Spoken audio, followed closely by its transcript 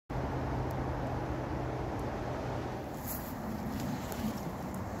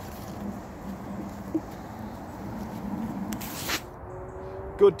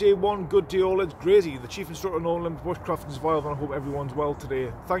Good day one, good day all, it's Grazy, the Chief Instructor in all limits Bushcraft and Survival, and I hope everyone's well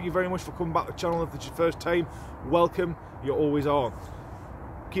today. Thank you very much for coming back to the channel. If it's your first time, welcome, you always are.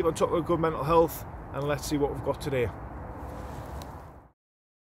 Keep on top of good mental health, and let's see what we've got today.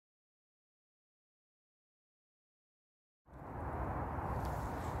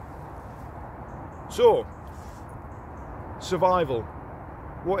 So, survival.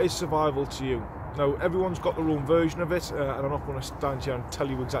 What is survival to you? Now, everyone's got their own version of it, and I'm not going to stand here and tell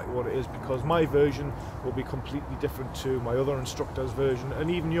you exactly what it is, because my version will be completely different to my other instructor's version,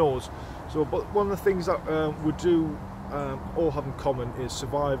 and even yours. So, but one of the things that we do all have in common is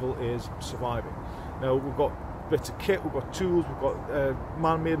survival is surviving. Now, we've got bits of kit, we've got tools, we've got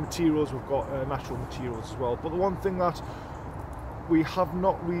man-made materials, we've got natural materials as well. But the one thing that we have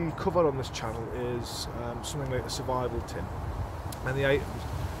not really covered on this channel is something like a survival tin and the items.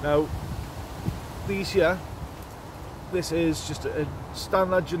 Now, these here, this is just a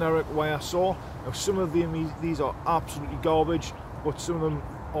standard generic wire saw. Now, some of these are absolutely garbage, but some of them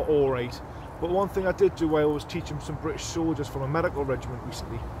are alright. But one thing I did do while I was teaching some British soldiers from a medical regiment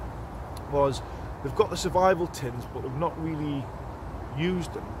recently was they've got the survival tins, but they've not really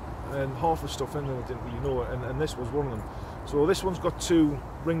used them, and half the stuff in them I didn't really know, and this was one of them. So this one's got two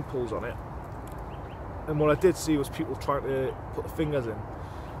ring pulls on it, and what I did see was people trying to put the fingers in.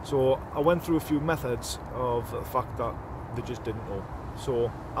 So I went through a few methods of the fact that they just didn't know.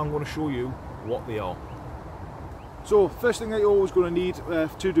 So I'm going to show you what they are. So first thing that you're always going to need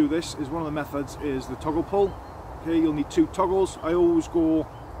to do this is one of the methods is the toggle pull. Okay, you'll need two toggles. I always go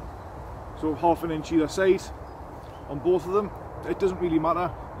sort of half an inch either side on both of them. It doesn't really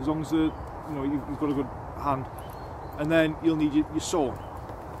matter as long as you've got a good hand. And then you'll need your saw.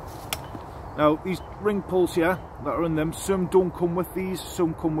 Now, these ring pulls here that are in them, some don't come with these,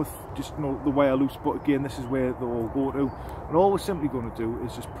 some come with just the wire loose, but again, this is where they'll all go to. And all we're simply going to do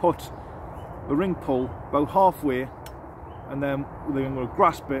is just put the ring pull about halfway, and then we're going to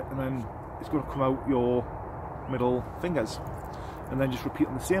grasp it, and then it's going to come out your middle fingers. And then just repeat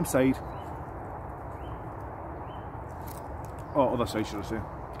on the same side, or other side should I say.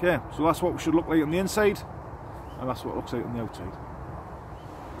 Okay, so that's what it should look like on the inside, and that's what it looks like on the outside.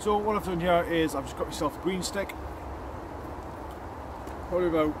 So what I've done here is I've just got myself a green stick, probably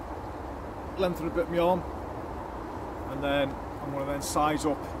about length of a bit of my arm, and then I'm going to then size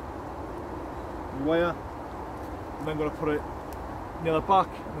up the wire, and then I'm going to put it near the back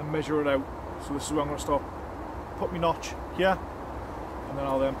and then measure it out. So this is where I'm going to stop, put my notch here, and then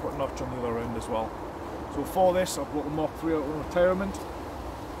I'll then put a notch on the other end as well. So for this I've got the Mark III out of retirement.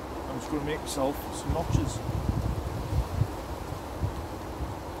 I'm just going to make myself some notches.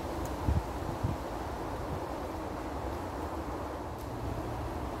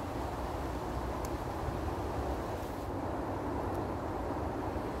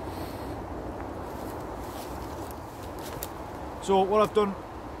 So what I've done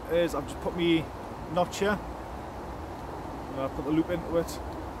is I've just put my notch here, and I put the loop into it,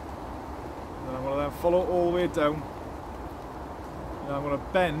 and then I'm going to then follow it all the way down, and I'm going to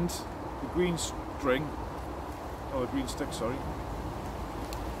bend the green string, or the green stick, sorry,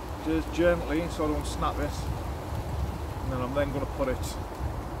 just gently so I don't snap it, and then I'm then going to put it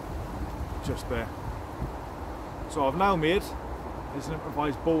just there. So I've now made is an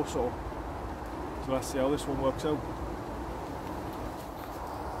improvised bow saw. So let's see how this one works out.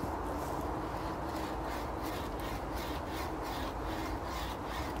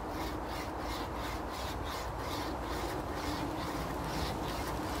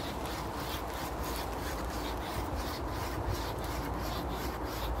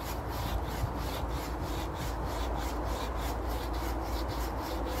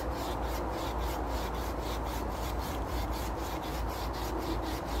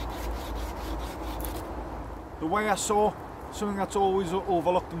 The wire saw, something that's always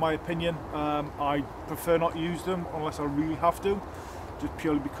overlooked in my opinion. I prefer not to use them unless I really have to, just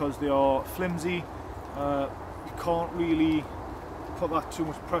purely because they are flimsy. You can't really put that too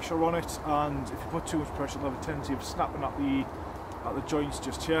much pressure on it, and if you put too much pressure, they'll have a tendency of snapping at the joints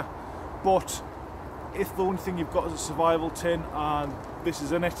just here. But if the only thing you've got is a survival tin and this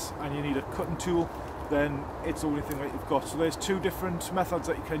is in it and you need a cutting tool, then it's the only thing that you've got. So there's two different methods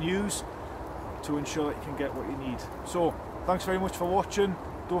that you can use to ensure that you can get what you need. So thanks very much for watching.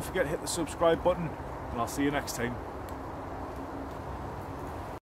 Don't forget to hit the subscribe button, and I'll see you next time.